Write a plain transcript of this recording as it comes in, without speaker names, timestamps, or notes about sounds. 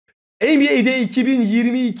NBA'de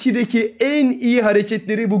 2022'deki en iyi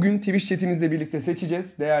hareketleri bugün Twitch chatimizle birlikte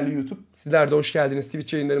seçeceğiz. Değerli YouTube, sizler de hoş geldiniz.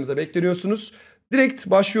 Twitch yayınlarımıza bekleniyorsunuz. Direkt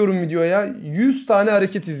başlıyorum videoya. 100 tane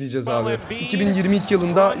hareket izleyeceğiz abi. 2022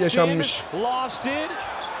 yılında yaşanmış.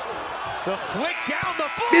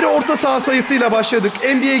 Bir orta saha sayısıyla başladık.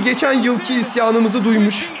 NBA geçen yılki isyanımızı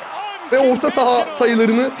duymuş. Ve orta saha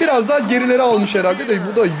sayılarını biraz daha gerilere almış herhalde de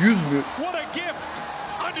bu da 100 mü?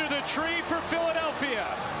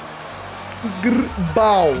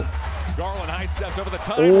 Grbau.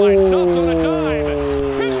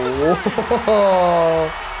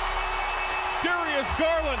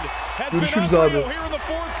 Görüşürüz abi.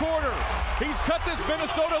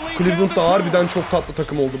 Cleveland da harbiden çok tatlı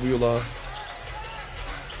takım oldu bu yıl ha.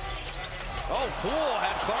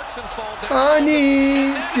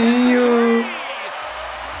 Honey, see you.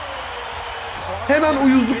 Hemen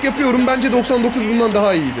uyuzluk yapıyorum. Bence 99 bundan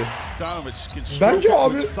daha iyiydi. Bence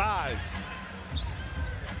abi.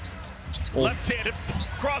 Of.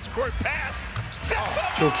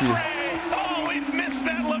 Çok iyi.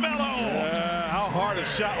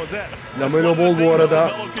 LaMelo Ball bu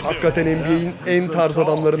arada hakikaten NBA'in en tarz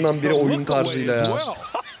adamlarından biri oyun tarzıyla ya.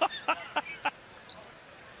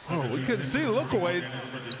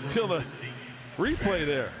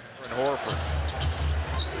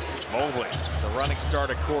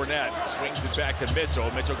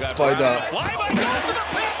 Spyda.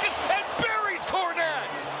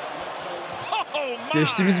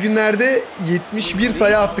 Geçtiğimiz günlerde 71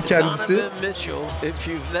 sayı attı kendisi.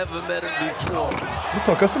 Bu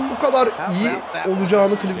takasın bu kadar iyi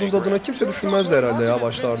olacağını Cleveland adına kimse düşünmezdi herhalde ya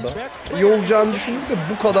başlarda. İyi olacağını düşündü de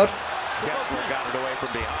bu kadar.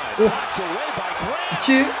 Of.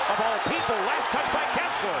 2.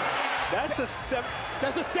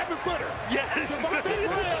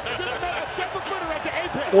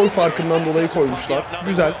 Oy farkından dolayı koymuşlar.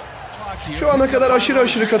 Güzel. Şu ana kadar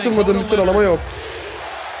aşırı katılmadığım bir sıralama yok.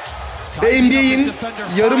 Ve NBA'in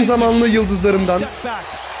yarım zamanlı yıldızlarından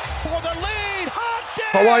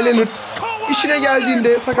Kawhi Leonard işine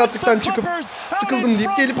geldiğinde sakatlıktan çıkıp sıkıldım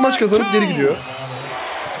deyip gelip maç kazanıp geri gidiyor.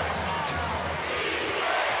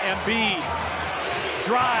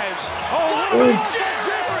 Of.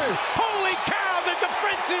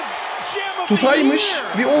 Tutaymış,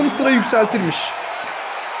 bir 10 sıra yükseltirmiş.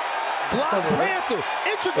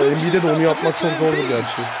 NBA'de de onu yapmak çok zordur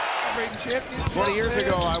gerçi.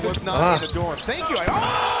 Aha.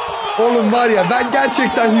 Oğlum var ya, ben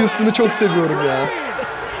gerçekten Houston'ı çok seviyorum ya.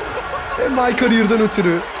 Hem my career'dan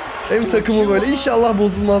ötürü hem takımı böyle. İnşallah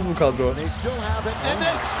bozulmaz bu kadro.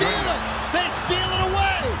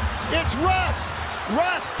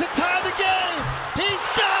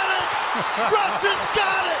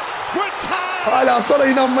 Hala sana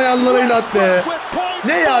inanmayanlara inat be.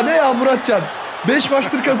 Ne ya Muratcan. 5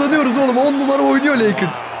 maçtır kazanıyoruz oğlum. 10 numara oynuyor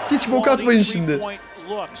Lakers. Hiç bok atmayın şimdi.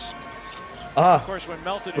 Aha.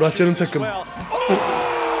 Muratcan'ın takım.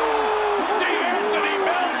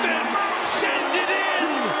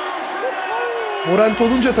 Morant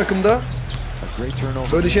olunca takımda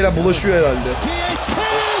böyle şeyler bulaşıyor herhalde.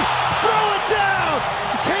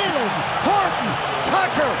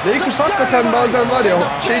 Lakers hakikaten bazen var ya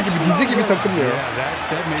şey gibi, dizi gibi takım ya.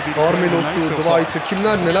 Carmelo'su, Dwight'ı,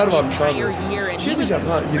 kimler neler varmış abi. Bir şey diyeceğim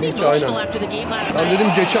ha, 22 aynen. Ben dedim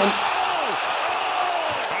geçen...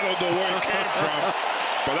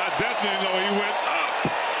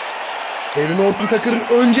 Aaron Orton Tucker'ın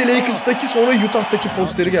önce Lakers'taki sonra Utah'taki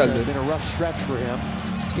posteri geldi.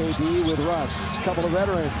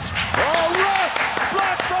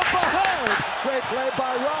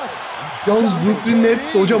 Yalnız Brooklyn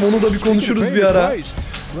Nets hocam, onu da bir konuşuruz bir ara.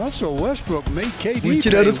 Bu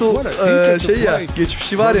ikili arası şey ya,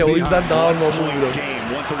 geçmişi var ya, o yüzden daha anlamlı buluyorum.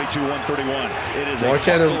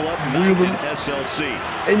 Markkanen bu yılın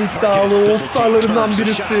en iddialı All-Star'larından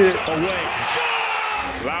birisi.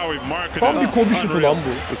 Tam bir Kobe şutu lan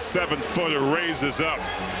bu.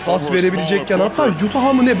 Pas verebilecekken, hatta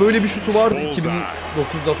Utah'a mı ne böyle bir şutu vardı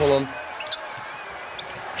 2009'da falan.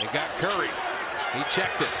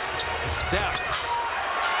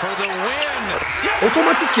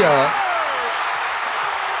 Otomatik ya.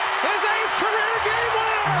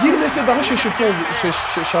 Girmese daha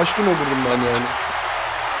şaşkın olurdum ben yani.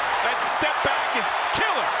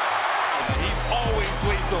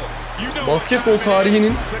 Basketbol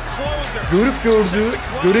tarihinin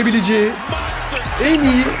görebileceği en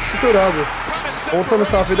iyi şutör abi. Orta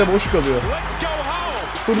mesafede boş kalıyor.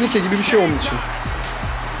 Turnike gibi bir şey onun için.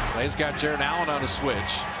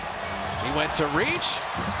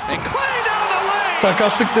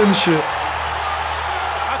 Sakatlık dönüşü.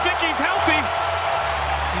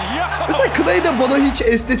 Mesela Clay de bana hiç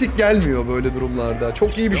estetik gelmiyor böyle durumlarda.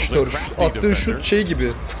 Çok iyi bir şutör. Attığı şut şey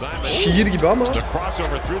gibi. Şiir gibi ama.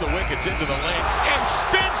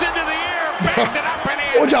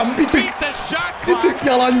 Hocam bir tık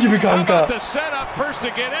yalan gibi kanka.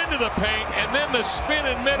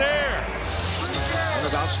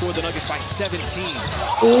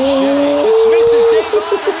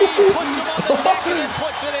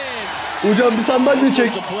 Hocam bir sandalye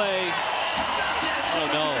çek.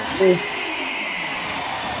 Of.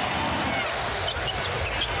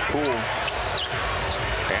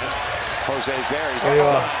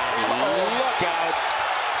 Eyvah.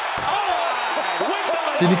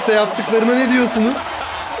 Phoenix'e yaptıklarına ne diyorsunuz?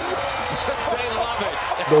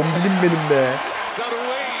 Dombilim benim be.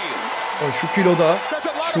 Ay şu kiloda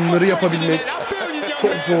şunları yapabilmek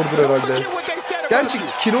çok zordur herhalde. Gerçi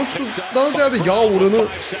kilosundan ziyade yağ oranı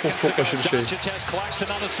çok aşırı şey.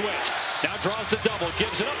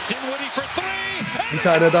 Bir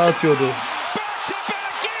tane daha atıyordu.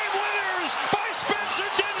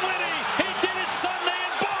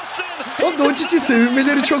 O Doncic'in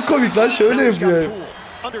sevinmeleri çok komik lan, şöyle yapıyor.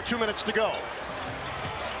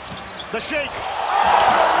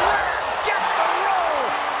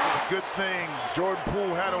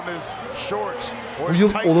 Bu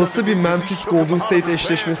yıl olası bir Memphis Golden State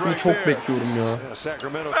eşleşmesini çok bekliyorum ya.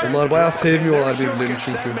 Onlar bayağı sevmiyorlar birbirlerini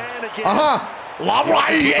çünkü. Aha!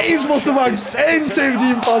 LeBron James pası bak. En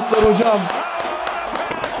sevdiğim paslar hocam.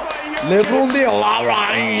 LeBron değil,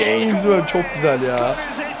 LeBron James böyle çok güzel ya.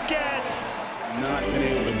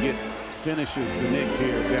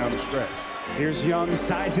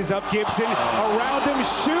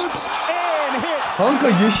 Kanka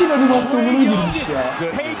yeşil animasyonuna girmiş ya.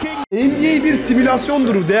 NBA bir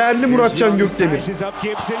simülasyondur değerli Muratcan Gökdemir.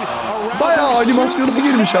 Bayağı animasyonu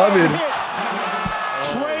girmiş abi.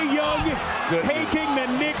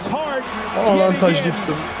 Alan taş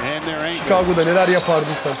gitsin. Chicago'da neler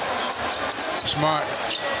yapardın sen? Smart.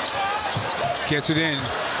 Gets it in.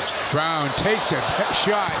 Brown takes it.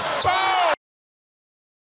 Shot. Oh!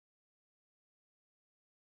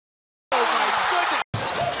 Oh my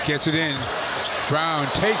goodness. Gets it in. Brown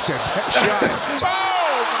takes it. Shot. Oh my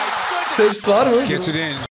goodness. Steps var mı? Gets it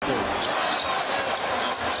in.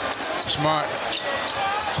 Smart.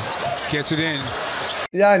 Gets it in.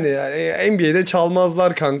 Yani NBA'de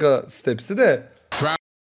çalmazlar kanka steps'i de.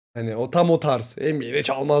 Hani o tam o tarz. NBA'de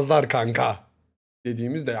çalmazlar kanka.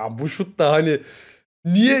 Dediğimizde ya bu şut da hani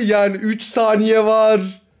niye yani 3 saniye var.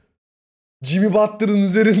 Jimmy Butler'ın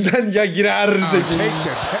üzerinden ya girer Zeki.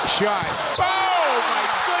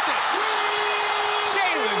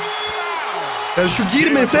 Yani şu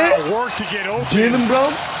girmese Jaylen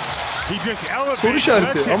Brown soru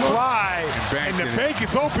işareti ama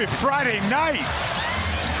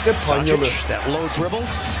ve panyalı.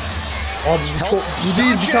 Abi bu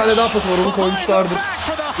değil, bir tane daha pası var, onu koymuşlardır.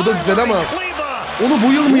 Bu da güzel ama onu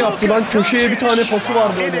bu yıl mı yaptı lan? Köşeye bir tane pası var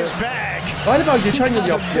böyle. Galiba geçen yıl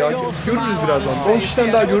yaptı ya. Görürüz birazdan.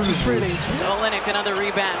 Doncic'ten daha görürüz.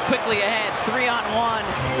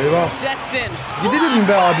 Eyvah. Gidelim mi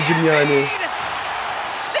be abicim yani?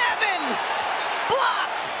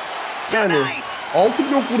 Yani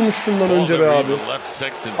 6 blok vurmuş şundan önce be abi.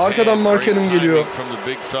 Arkadan Markkanen geliyor.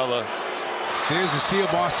 Here's the steal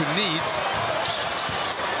Boston needs.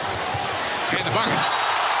 And the bucket.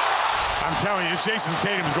 I'm telling you, Jason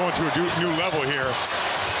Tatum's going to a new level here.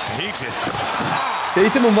 He just...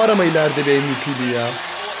 Tatum'un var ama ileride bir MVP'li ya.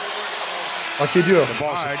 Hak ediyor.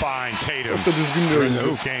 Çok da düzgün bir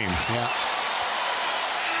oyuncu.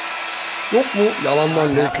 Yok mu?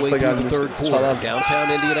 Yalandan Lakers'a gelmesi. Çalar.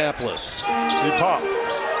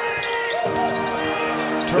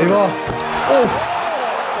 Eyvah. Of.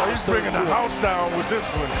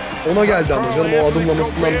 Ona geldi ama canım, o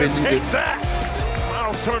adımlamasından belliydi.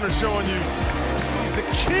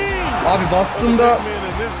 Abi Boston'da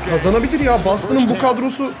kazanabilir ya. Boston'ın bu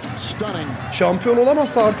kadrosu şampiyon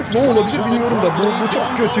olamazsa artık ne olabilir bilmiyorum da bu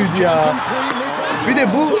çok kötüydü ya. Bir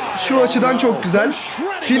de bu şu açıdan çok güzel.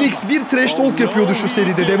 Phoenix bir trash talk yapıyordu şu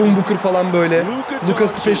seride. Devin Booker falan böyle. Luka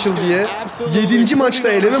Special diye. 7. maçta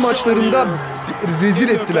eleme maçlarında rezil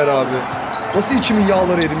ettiler abi. Nasıl içimin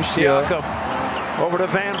yağları erimişti ya. Of.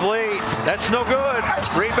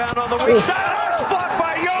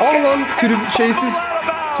 Ah lan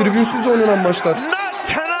tribünsüz oynanan maçlar.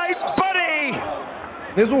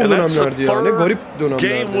 Ne zor dönemlerdi ya, ne garip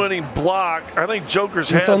dönemlerdi.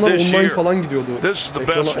 İnsanlar online falan gidiyordu.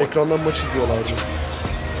 Ekrandan maç izliyorlardı.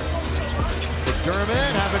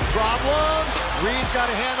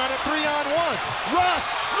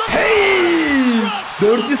 Hey!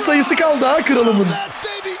 400 sayısı kaldı ha kralımın.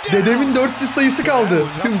 Dedemin 400 sayısı kaldı.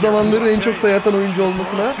 Tüm zamanların en çok sayı atan oyuncu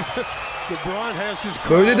olmasına.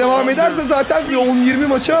 Böyle devam ederse zaten bir 10-20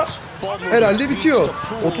 maça herhalde bitiyor.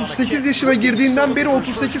 38 yaşına girdiğinden beri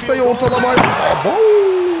 38 sayı ortalama.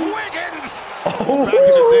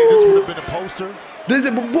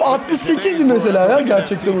 Bu 68 mi mesela ya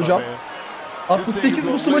gerçekten hocam?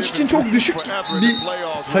 68 bu smaç için çok düşük bir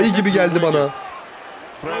sayı gibi geldi bana.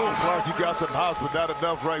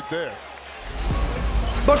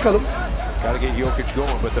 Bakalım.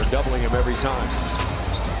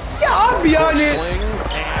 Ya abi yani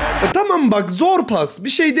tamam bak zor pas bir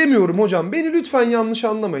şey demiyorum hocam, beni lütfen yanlış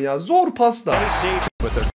anlama ya, zor pas da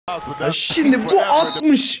ya şimdi bu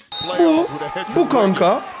 60 bu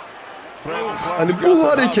kanka hani bu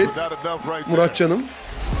hareket Muratcan'ım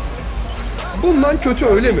bundan kötü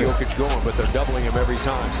öyle mi?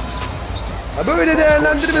 Ya böyle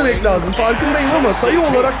değerlendirmemek lazım farkındayım ama sayı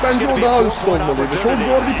olarak bence o daha üst olmalıydı. Çok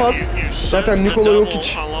zor bir pas. Zaten Nikola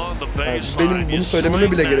Jokic yani benim bunu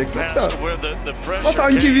söylememe bile gerek yok da. Ama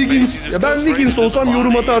sanki Wiggins. Ya ben Wiggins olsam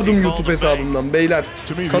yorum atardım YouTube hesabımdan. Beyler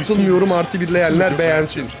katılmıyorum +1'leyenler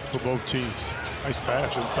beğensin.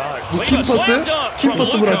 Bu kim pası? Kim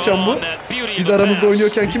pası Muratcan bu? Biz aramızda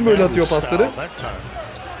oynuyorken kim böyle atıyor pasları?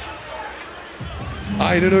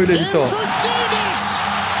 Aynen öyle Vito.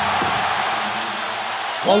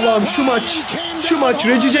 Allah'ım şu maç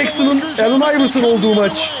Reggie Jackson'ın Allen Iverson olduğu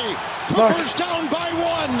maç. Bak.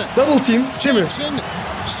 Double team değil mi?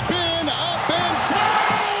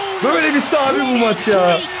 Böyle bitti abi bu maç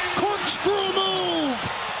ya.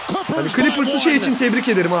 Hani Clippers'ı şey için tebrik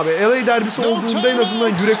ederim abi. LA derbisi olduğunda en azından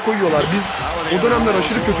yürek koyuyorlar. Biz o dönemler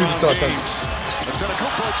aşırı kötüydük zaten.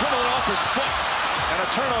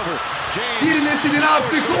 Bir neslin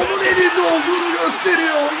artık onun elinde olduğunu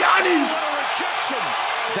gösteriyor. Yanis.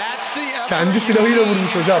 Kendi silahıyla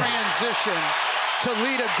vurmuş hocam.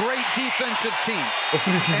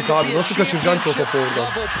 Nasıl bir fizik abi? Nasıl kaçıracaksın ki o topu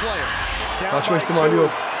oradan? Kaçma ihtimali yok.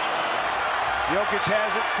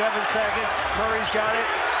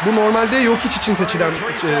 Bu normalde Jokic için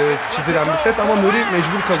çizilen bir set ama Murray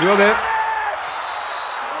mecbur kalıyor ve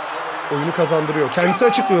oyunu kazandırıyor. Kendisi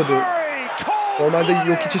açıklıyordu. Normalde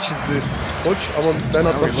Jokic'e çizdi koç ama ben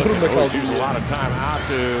atmak zorunda kaldım.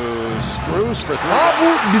 Aa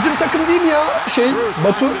bu bizim takım değil mi ya?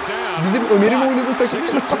 Batu bizim Ömer'in oynadığı takım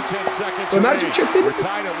değil mi? Ömer'cim chatte misin?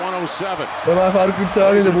 Ömer Faruk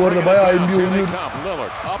Gülsari de bu arada bayağı NBA oynuyoruz.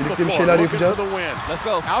 Birlikte bir şeyler yapacağız.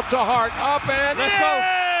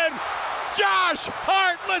 Josh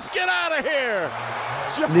Hart, let's get out of here.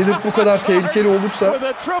 Lillard bu kadar tehlikeli olursa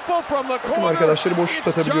takım arkadaşları boş şut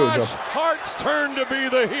atabiliyor hocam.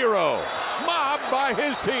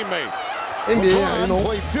 NBA yani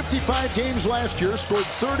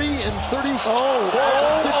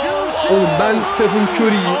oğlum ben Stephen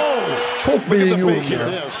Curry'yi çok beğeniyorum ya.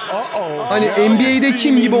 Hani NBA'de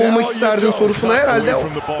kim gibi olmak isterdin sorusuna herhalde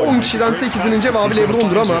 10 kişiden 8'inin cevabı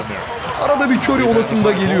LeBron'dur ama arada bir Curry olasım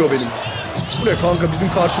da geliyor benim. Bu ne kanka,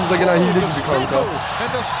 bizim karşımıza gelen hile gibi kanka.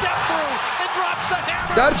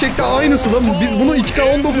 Gerçekten aynısı lan. Biz bunu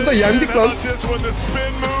 2K19'da yendik lan.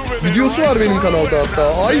 Videosu var benim kanalda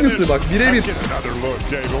hatta. Aynısı bak, birebir.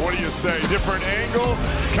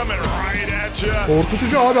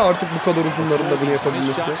 Korkutucu abi artık bu kadar uzunlarında bunu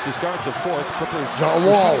yapabilmesi.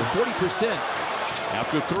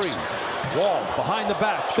 Wow.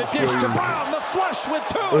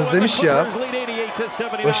 Özlemiş ya.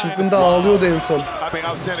 Washington'da ağlıyordu en son.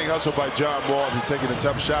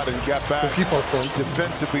 Çok iyi pas lan.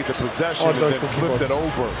 Harbiden çok iyi pas.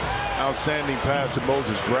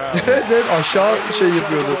 Evet aşağı şey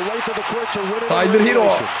yapıyordu. Tyler Hero.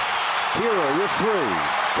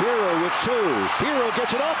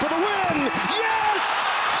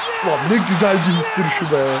 Ulan ne güzel bir histir şu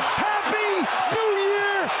be.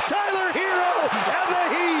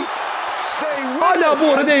 Hala bu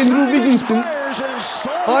arada Andrew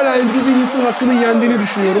Wiggins'in hakkının yendiğini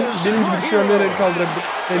düşünüyorum. Benim gibi düşünenler el kaldırabilir.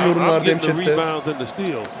 Hem yorumlarda hem chatte.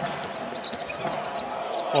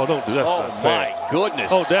 Oh, don't do that. Oh my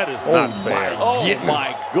goodness. Oh, that is not fair. Oh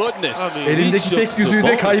my goodness. Elindeki tek yüzüğü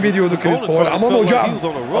de kaybediyordu Chris Paul. Aman hocam.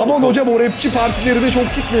 Aman hocam o rapçi partilerine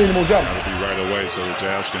çok gitmeyelim hocam.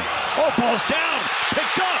 Oh, ball's down.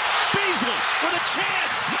 Picked up. Beasley with a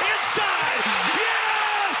chance. Inside.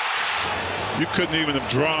 Yes! You couldn't even have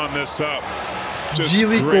drawn this up. G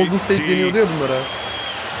League Golden State deniyordu ya bunlara.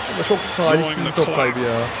 Ama çok talihsiz bir top kaybı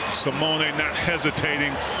ya. Simone not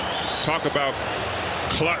hesitating. Talk about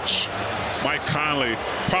clutch. Mike Conley,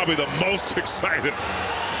 probably the most excited.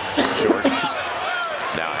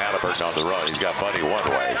 Hurting on the run. He's got Buddy one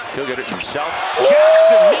way. He'll get it himself.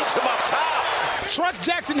 Jackson meets him up top. Trust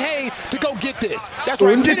Jackson Hayes to go get this.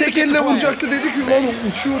 Önce tek elle vuracaktı, dedi ki lan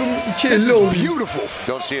uçuyorum iki elle oldu. Beautiful.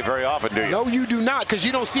 Don't see it very often, do you? No, you do not, because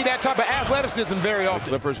you don't see that type of athleticism very often.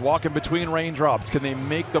 Clippers walking between raindrops. Can they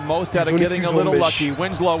make the most out of getting a little lucky?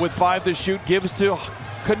 Winslow with 5 to shoot, gives to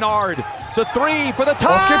Kennard. The 3 for the tie.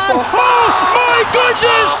 Basket faul. Oh my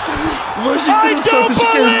goodness! I don't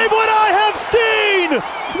believe what I have seen.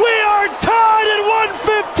 We are tied at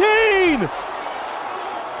 115.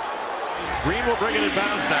 Green will bring it in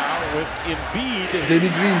bounds now with Embiid. Danny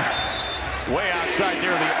Green. Way outside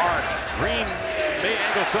near the arc. Green may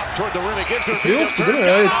angle something toward the rim. It gives her Playoff'tu değil mi?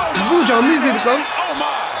 Evet. Biz bunu canlı izledik lan. Oh my!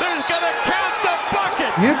 There's gonna count the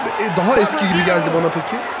bucket. Niye daha eski gibi geldi bana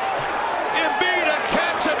peki? Embiid a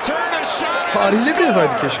catch, a turn, a shot. Tarihleri de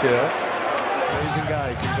yazaydı keşke ya. Amazing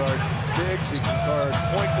guy. He can guard bigs, he can guard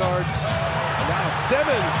point guards. And now it's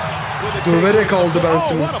Simmons. Döverek aldı Ben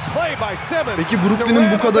Simmons. Peki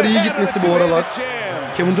Brooklyn'in bu kadar iyi gitmesi bu aralar?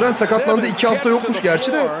 Kevin Durant sakatlandı, 2 hafta yokmuş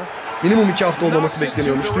gerçi de. Minimum 2 hafta olmaması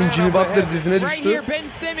bekleniyormuş. Dün Jimmy Butler dizine düştü.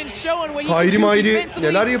 Kyrie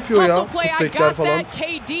neler yapıyor ya? Putback'ler falan.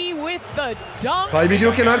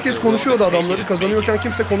 Kaybediyorken herkes konuşuyordu adamları. Kazanıyorken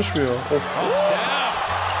kimse konuşmuyor. Of.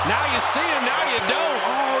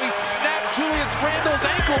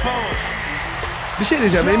 Bir şey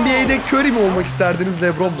diyeceğim. NBA'de Curry mi olmak isterdiniz,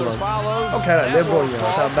 LeBron mu lan? Yok herhalde LeBron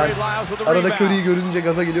ya. Tamam, ben arada Curry'yi görünce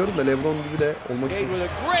gaza geliyorum da LeBron gibi de olmak isterim.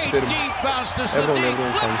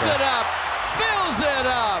 LeBron kanka.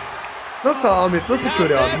 Nasıl Ahmet? Nasıl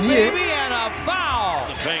Curry abi? Niye?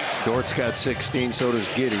 Dort's got 16, so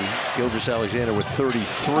does Giddey. Gilgeous-Alexander with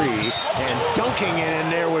 33, and dunking it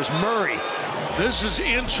in there was Murray.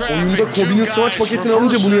 Oyunda Kobe'nin smaç paketini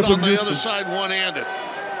alınca bunu yapabiliyorsun.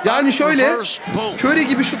 Yani şöyle, Curry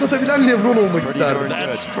gibi şut atabilen LeBron olmak isterdim.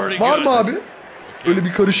 Var mı abi? Öyle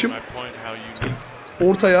bir karışım.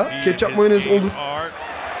 Ortaya ketçap mayonez olur.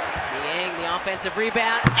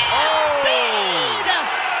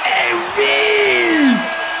 Embiid!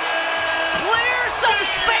 Clear some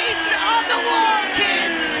space on the wall,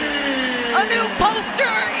 kids. A new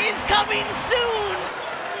poster is coming soon.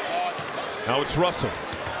 Now it's Russell.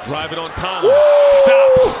 Driving on Conley.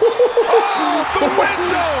 Stops. Oh, the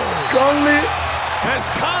window! Conley. As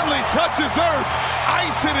Conley touches earth,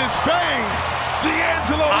 ice in his veins.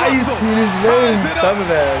 D'Angelo Ice in his veins. Tabii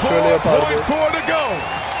be. Şöyle yapardı. 4.4 to go.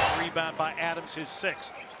 Rebound by Adams, his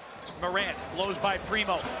 6th. Morant blows by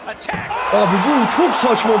Primo. Attack. Abi bu çok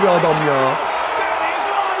saçma bir adam ya.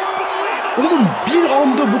 Oğlum bir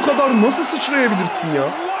anda bu kadar nasıl sıçrayabilirsin ya?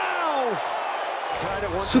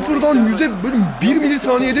 Sıfırdan 100'e böyle 1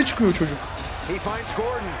 milisaniyede çıkıyor çocuk.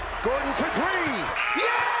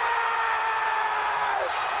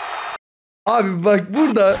 Abi bak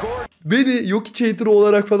burada beni Jokic hater'ı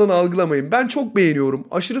olarak falan algılamayın. Ben çok beğeniyorum.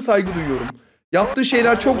 Aşırı saygı duyuyorum. Yaptığı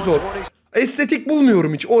şeyler çok zor. Estetik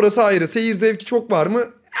bulmuyorum hiç. Orası ayrı. Seyir zevki çok var mı?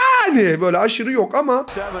 Yani böyle aşırı yok ama.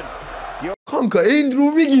 Kanka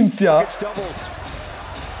Andrew Wiggins ya.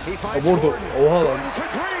 Orada. Oha lan.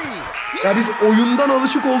 Ya biz oyundan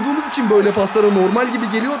alışık olduğumuz için böyle paslara normal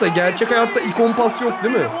gibi geliyor da gerçek hayatta ikon pas yok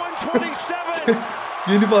değil mi?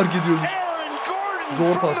 Yeni fark ediyormuş.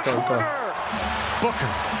 Zor pas kanka. Booker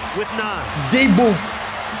with 9. Day-Book.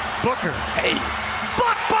 Booker. Hey.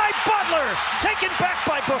 Blocked by Butler. Taken back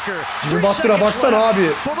by Booker. Jimmy Butler'a baksana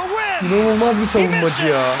abi. İnanılmaz bir savunmacı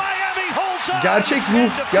ya. Gerçek ruh,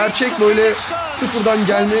 gerçek böyle sıfırdan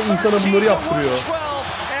gelme insana bunları yaptırıyor.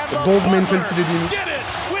 Dog mentality dediğimiz.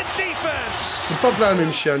 Fırsat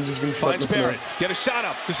vermemiş yani düzgün şut atmasına.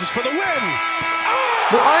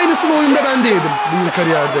 Bu aynısını oyunda ben de yedim bu yıl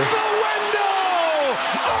kariyerde.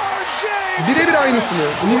 Birebir aynısını.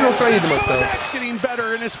 New York'tan yedim hatta.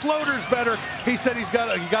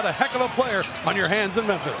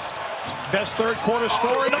 Best third quarter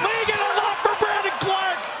scorer in the league, and a lot for Brandon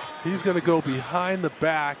Clark. He's going to go behind the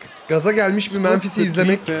back. Gaza gelmiş bir Memphis'i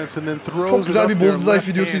izlemek, çok güzel bir Bolzay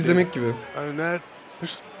videosu izlemek gibi.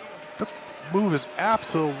 That move is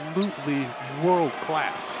absolutely world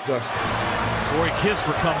class. Güzel. Corey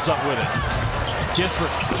Kispert comes up with it. Kispert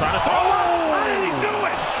trying to throw. How did he do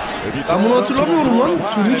it? Ben bunu hatırlamıyorum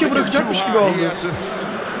lan. Turnike bırakacakmış gibi aldı.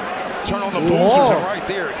 Oha.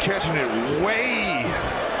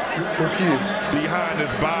 Çok iyi.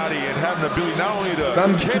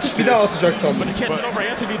 Ben tutup bir daha atacak sandım.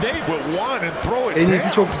 En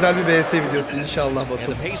iyisi çok güzel bir BS videosu inşallah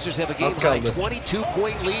Batu. Az kaldı.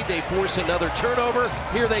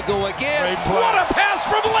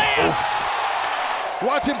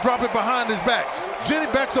 Watch him drop it behind his back. Jenny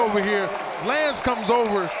Beck's over here. Lance comes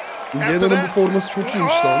over. Indiana'nın bu forması çok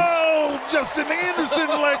iyiymiş lan. Justin Anderson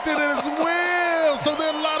elected as well. So there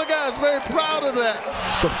are a lot of guys very proud of that.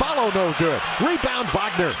 The follow no good. Rebound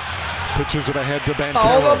Wagner. Pitches it ahead to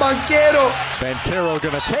Paolo Banchero. Banchero. Banchero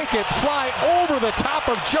gonna take it, fly over the top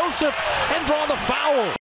of Joseph and draw the foul.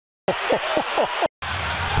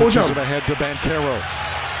 Hocam. Pitches it ahead to Banchero.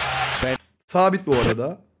 Sabit bu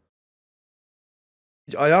arada.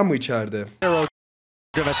 Ayağı mı içeride?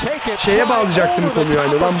 Şeye bağlayacaktım konuyu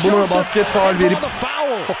yani. Lan buna basket faul verip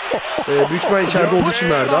büyük ihtimal içeride olduğu için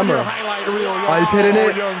verdi ama Alperen'e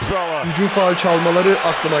hücum faul çalmaları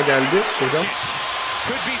aklıma geldi hocam.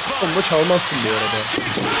 Onu da çalmazsın bu arada.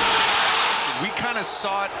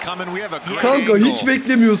 Kanka hiç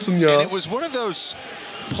beklemiyorsun ya.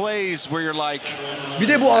 Bir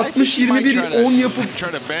de bu 60-21-10 yapıp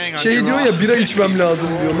şey diyor ya, bira içmem lazım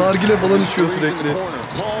diyor. Nargile falan içiyor sürekli.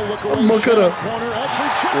 Makara. Of.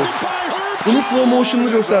 Bunu slow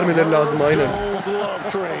motion'lı göstermeleri lazım aynen.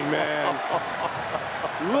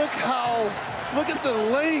 Look at the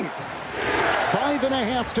length.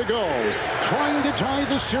 5.5 to go. Trying to tie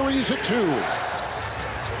the series at 2.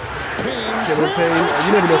 Kevin Payne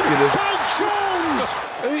yine blok yedi.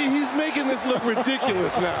 I mean, he's making this look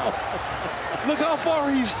ridiculous now. Look how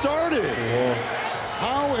far he started.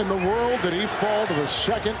 How in the world did he fall to the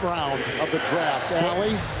second round of the draft,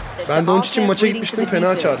 Ali? Ben de onun için maça gitmiştim,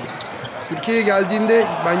 fena çağırdım. Türkiye'ye geldiğinde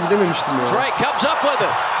ben gidememiştim ya.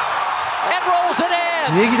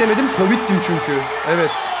 Niye gidemedim? Covid'dim çünkü.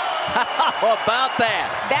 Evet. How about that?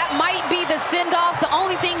 That might be the send-off. The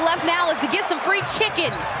only thing left now is to get some free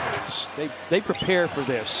chicken. They prepare for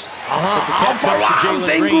this.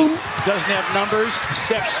 Sengun doesn't have numbers.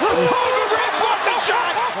 Steps.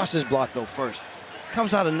 Watch this block though first.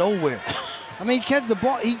 Comes out of nowhere. I mean, he catches the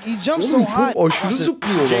ball. He jumps so high. Çok aşırı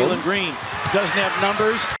zıplıyor lan. Jalen Green doesn't have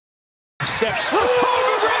numbers. Steps.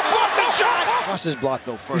 Watch this block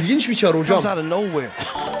though first. İlginç bir çağrı hocam. Comes out of nowhere.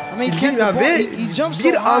 I mean, İlginç ya ve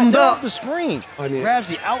bir anda hani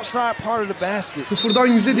sıfırdan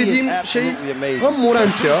 100'e dediğim şey tam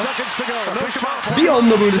Morant ya. Bir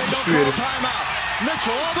anda böyle sıçrıyor herif.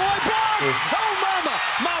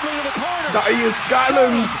 Darius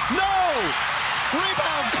Garland.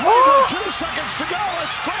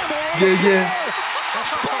 GG.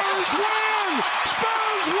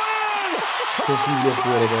 Çok iyi blok bu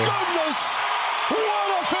arada.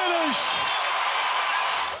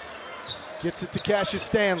 Gets it to Cassius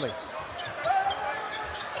Stanley.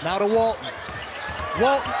 Now to Walton.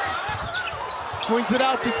 Walton swings it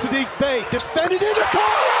out to Sadiq Bey. Defended in the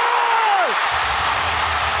corner!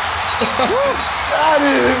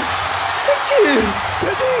 Yani peki.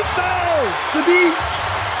 Sadiq Bey! Sadiq.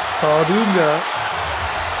 Sadığım ya.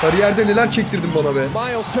 Kariyerde neler çektirdin bana be.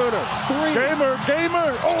 Miles Turner.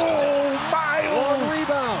 Gamer. Oh, Miles.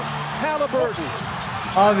 Rebound. Halliburton.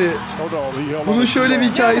 Abi bunun şöyle bir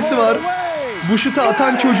hikayesi var. Bu şutu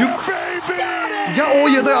atan çocuk ya o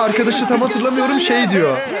ya da arkadaşı, tam hatırlamıyorum, şey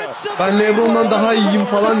diyor. Ben LeBron'dan daha iyiyim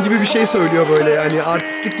falan gibi bir şey söylüyor böyle, yani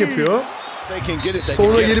artistlik yapıyor.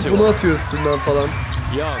 Sonra gelip bunu atıyor üstünden falan.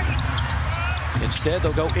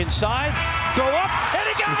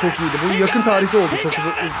 Bu çok iyiydi. Bu yakın tarihte oldu. Çok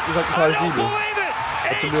uzak bir tarih değil bu.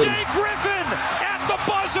 Hatırlıyorum.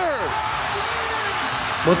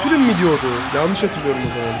 Maturin mi diyordu? Yanlış hatırlıyorum o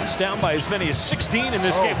zaman.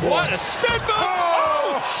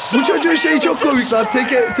 Bu çocuğun şeyi çok komik lan.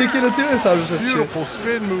 Tekel atıyor ya servis atışı. Beautiful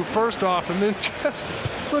spin move first off and then just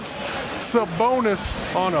puts Sabonis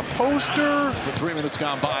on a poster. 3 minutes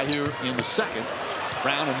gone by here in the second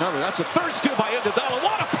round. Another. That's a third steal by Iguodala.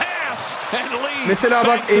 What a pass and lead. Mesela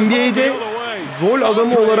bak NBA'de rol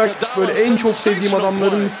adamı olarak böyle en çok sevdiğim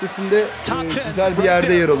adamların listesinde güzel bir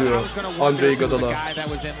yerde yer alıyor Andre Iguodala.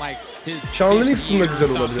 Sean Livingston da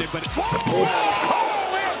güzel olabilir. Of.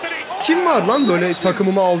 Kim var lan böyle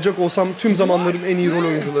takımımı alacak olsam tüm zamanların en iyi rol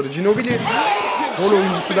oyuncuları? Ginobili rol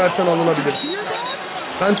oyuncusu dersen alınabilir.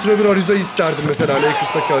 Ben Trevor Ariza'yı isterdim mesela,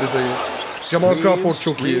 Lakers'taki Ariza'yı. Jamal Crawford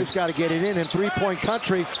çok iyi.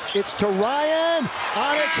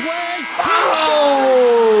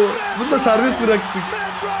 Bunu da serbest bıraktık.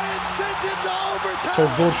 Çok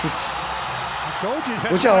zor şut.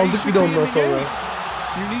 Maçı aldık bir de ondan sonra.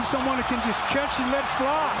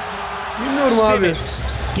 Bilmiyorum abi.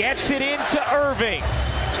 Gets it into Irving.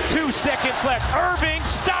 2 seconds left. Irving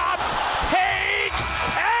stops, takes,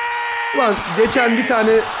 Ulan geçen bir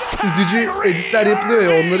tane üzücü editler yapılıyor ya,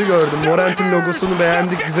 onları gördüm. Morant'in logosunu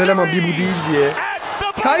beğendik, güzel ama bir bu değil diye.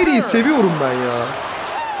 Kyrie'yi seviyorum ben ya.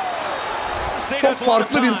 Çok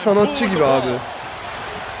farklı bir sanatçı gibi abi.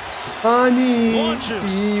 Honey,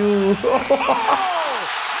 see you.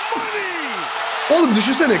 Oğlum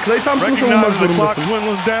düşünsene, Klay Thompson'ı savunmak zorundasın.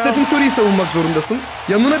 Stephen Curry'yi savunmak zorundasın.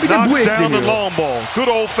 Yanına bir de bu ekleniyor.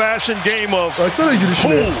 Baksana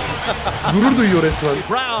gülüşüne. Gurur duyuyor resmen.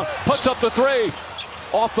 Brown puts up the three.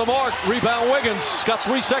 Off the mark, rebound Wiggins. Got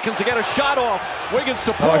 3 seconds to get a shot off. Wiggins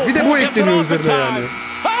to pull. Bak bir de bu ekleniyor üzerine yani.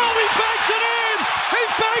 Oh, he banks it in! He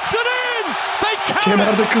banks it in! They count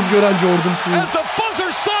Kenarda kız gören Jordan Poole. as the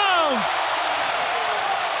buzzer sounds.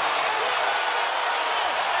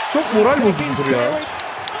 Çok moral bozucudur ya.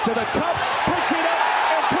 To the cup, puts it up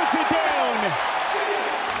and puts it down.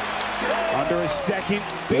 Under a second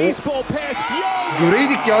baseball pass.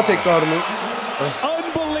 Göreydik ya tekrarını.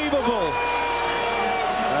 Unbelievable.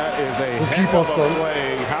 Çok iyi paslan.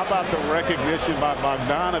 How about the recognition by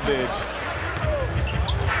Bogdanovic?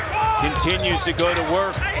 Continues to go to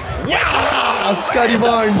work. Ascari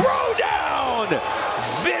Barnes.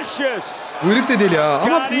 Vicious. Bu herif de deli ya.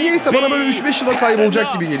 Ama niyeyse bana böyle 3-5 yıla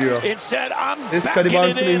kaybolacak gibi geliyor. Ascari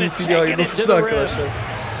Barnes'ın MVP'liği hayırlı olsun arkadaşlar.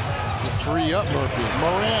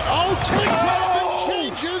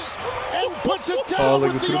 Sağla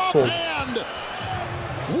götürüp sol.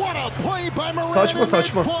 Saçma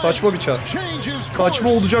saçma. Saçma bir çar. Saçma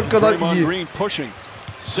olacak kadar iyi.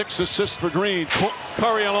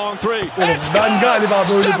 Oğlum ben galiba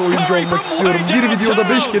böyle bir oyuncu olmak istiyorum. Bir videoda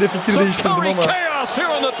 5 kere fikir değiştirdim ama.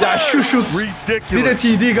 Ya şu şut. Bir de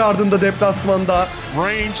TD Garden'da deplasmanda.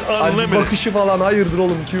 Hani bakışı falan hayırdır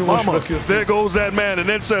oğlum. Kimi boş bakıyorsunuz. There goes that man and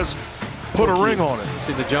then says put a ring on it.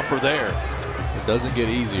 See the jumper there. It doesn't get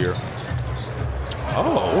easier.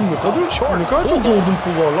 Oğlum ne kadar çok Jordan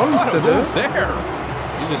Poole var lan listede.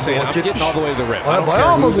 He's just saying, I'm getting all the way to the rim. I don't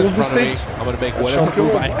care who's in front of me. I'm going to make whatever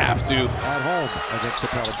move I have to. At home against the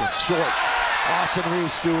Pelicans. Short. Austin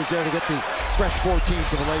Reeves, Stu, is there to get the fresh 14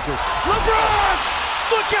 for the Lakers. LeBron!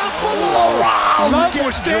 Look out below! Love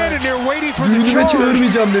was standing there waiting for the Düğünüme charge.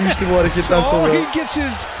 çağırmayacağım demişti bu hareketten sonra. So he gets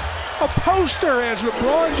a poster as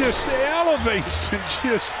LeBron just elevates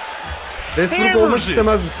and just Westbrook olmak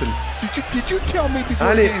istemez misin? Did you tell me before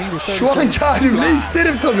Yani şu anki halimle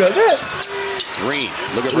isterim tabii ya de.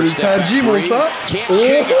 Böyle tercihim olsa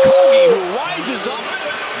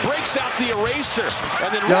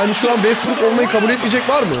yani şu an Westbrook olmayı kabul etmeyecek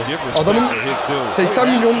var mı? Adamın 80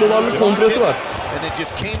 milyon dolarlık kontratı var.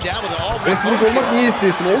 Westbrook olmak niye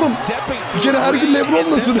isteyesin oğlum? Bir kere her gün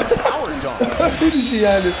LeBron'lasın. Öyle bir şey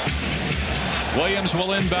yani. Williams will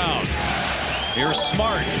inbound. Here's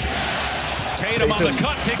Smart. Tatum on the cut,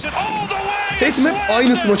 takes it all the way. Tatum hep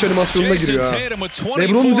aynı smaç animasyonuna giriyor ha.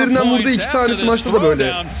 LeBron'un üzerinden vurduğu 2 tane smaçta da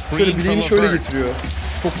böyle. Şöyle bileğini şöyle getiriyor.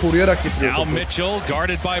 Çok koruyarak getiriyor topu. Mitchell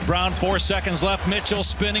guarded by Brown, 4 seconds left. Mitchell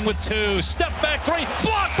spinning with 2. Step back 3.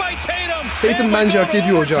 Blocked by Tatum. Tatum bence hak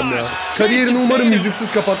ediyor hocam ya. Kariyerini umarım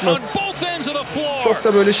yüzüksüz kapatmaz. Çok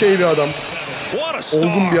da böyle şey bir adam.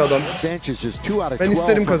 Olgun bir adam. Ben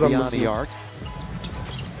isterim kazanmasını.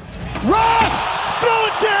 Russ! Throw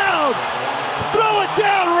it down! Throw it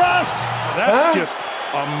down, Russ! That's just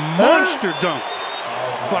a monster dunk.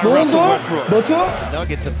 Ne oldu? Batu?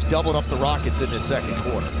 Nuggets have doubled up the Rockets in the second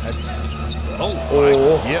quarter. That's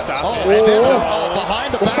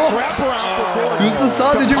behind the back wraparound for Gordon. Houston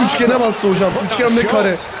sadece üçgene bastı hocam. Üçgen ve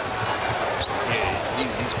kare.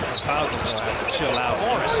 Chill out.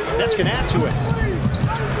 That's gonna add to it.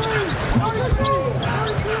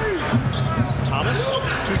 Thomas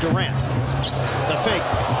to Durant. The fake.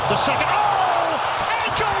 The second. Oh!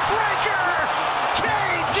 Ankle breaker!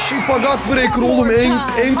 Şipagat breaker oğlum.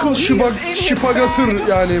 Ankle şipagatır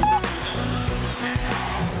yani.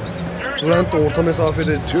 Durant da orta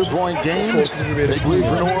mesafede korkutucu bir herif.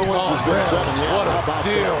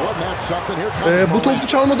 Bu topu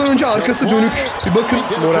çalmadan önce arkası dönük. Bir bakın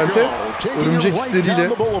Morant'e. Örümcek hisleriyle.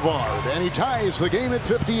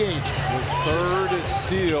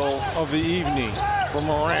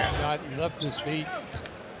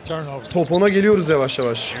 Top ona geliyoruz yavaş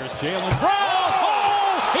yavaş.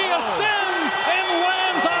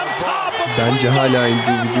 Bence hala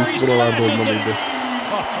indiği Wiggins buralarda olmalıydı.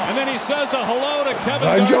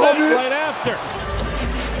 Bence abi.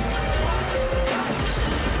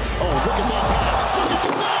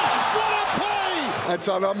 That's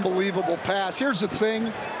an unbelievable pass. Here's the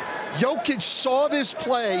thing. Jokic saw this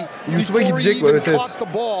play YouTube'a before he gidecek even evet. caught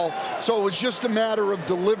the ball. So it was just a matter of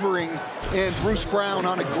delivering, and Bruce Brown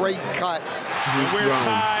on a great cut. We're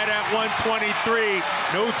tied at 123.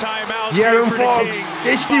 No timeout. De'Aaron Fox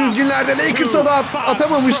geçtiğimiz günlerde Lakers'a da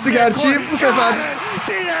atamamıştı gerçi. Bu sefer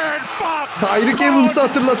Tyreek Evans'ı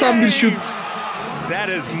hatırlatan bir şut. That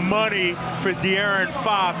is money for De'Aaron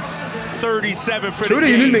Fox. 37 for the Şöyle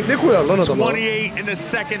game. yenilmek ne koyar lan adama? 28 in the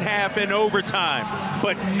second half in overtime,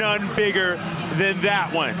 but none bigger than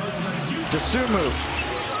that one.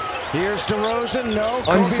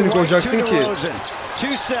 Hangisini koyacaksın ki?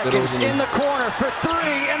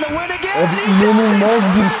 Abi inanılmaz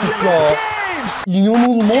bir şut ya.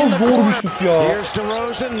 İnanılmaz zor bir şut ya.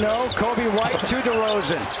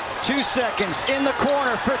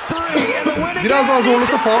 Biraz daha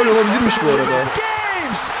zorlasa faul olabilirmiş bu arada.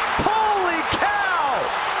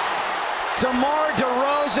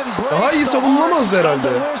 Daha iyi savunulmazdı herhalde.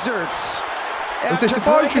 Ötesi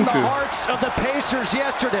faul çünkü.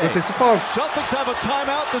 Ötesi faul.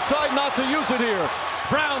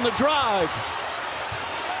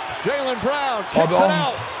 Abi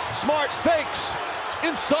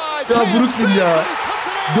ya Brooklyn ya.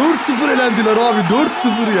 4-0 elendiler abi.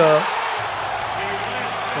 4-0 ya.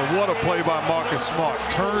 What a play by Marcus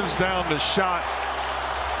Smart. Turns down the shot.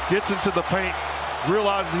 Gets into the paint.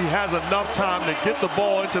 Realizes he has enough time to get the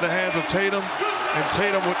ball into the hands of Tatum. And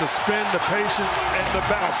Tatum with the spin, the patience, and the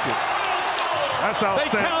basket. That's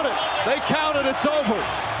outstanding. They count it. It's over.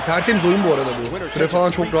 Tertemiz oyun bu arada bu. Süre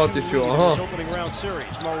falan çok rahat yetiyor. Aha. Oh!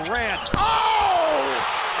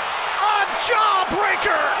 A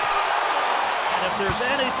jawbreaker! And if there's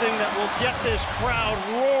anything that will get this crowd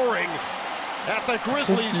roaring at the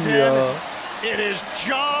Grizzlies den, it is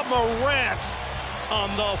Ja Morant on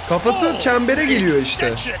the kafası çembere geliyor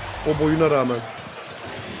işte. O boyuna rağmen.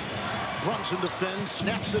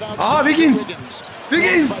 Aa Wiggins!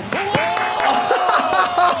 Wiggins!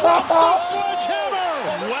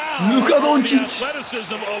 Luka Doncic.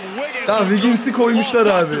 Tamam Wiggins'i koymuşlar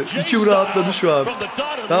abi. İçim rahatladı şu an.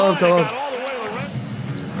 Tamam tamam.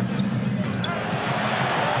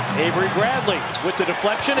 Avery Bradley with the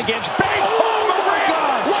deflection against Bang! Oh my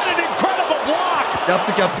God! What an incredible block!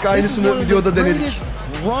 Yaptık aynısını videoda denedik.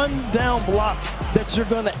 Run down block that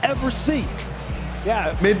you're gonna ever see.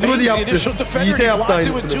 Medrodi yaptı. Yiğit'e yaptı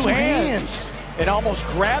aynısını. And almost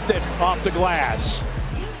grabbed it off the glass.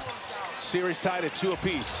 Series tied at 2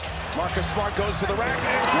 apiece. Marcus Smart goes to the rack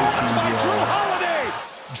and blocked by Drew Holiday.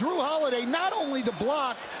 Drew Holiday, not only the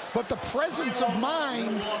block, but the presence of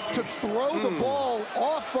mind to throw the ball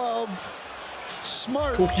off of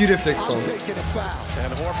Smart. Çok iyi refleks aldı.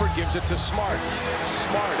 And Horford gives it to Smart.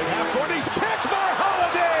 Smart in half court. He's picked by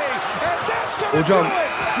Holiday. And that's going to do it.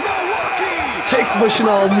 Milwaukee. Tek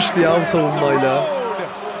başına almıştı ya bu savunmayla.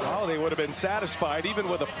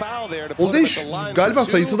 O değiş galiba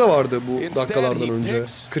sayısı da vardı bu dakikalardan önce.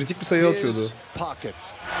 Kritik bir sayı atıyordu.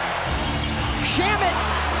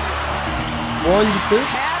 Bu hangisi?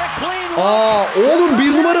 Aa oğlum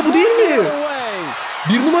 1 numara bu değil mi?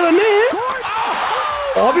 1 numara ne?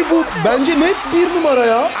 Abi bu bence net 1 numara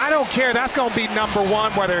ya.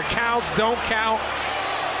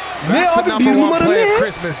 Ne abi 1 numara ne?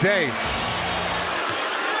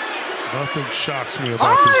 Nothing shocks me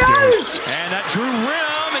about this game. And that drew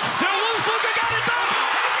rim. It still was. Luka got it back.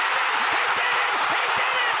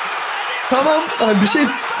 Tamam, hani bir şey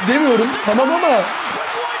demiyorum. Tamam ama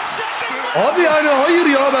abi yani hayır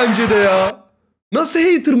ya bence de ya. Nasıl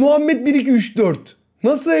hater Muhammed 1 2 3 4?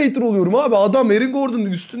 Nasıl hater oluyorum abi? Adam Aaron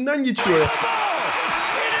Gordon'un üstünden geçiyor ya.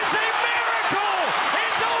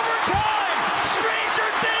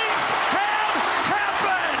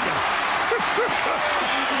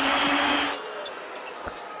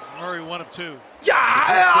 Ya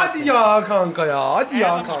hadi ya kanka ya. Hadi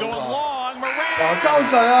ya kanka. Ya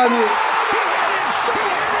kanka yani.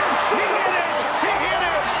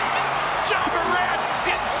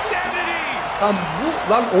 Lan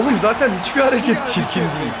bu lan oğlum zaten hiçbir hareket çirkin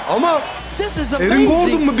değil. Ama Aaron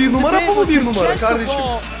Gordon mu 1 numara bu mu 1 numara kardeşim?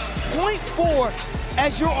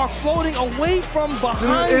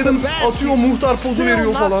 Adams atıyor muhtar pozu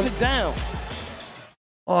veriyor falan.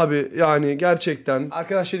 Abi yani gerçekten.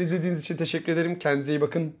 Arkadaşlar izlediğiniz için teşekkür ederim. Kendinize iyi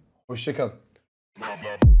bakın. Hoşça kalın.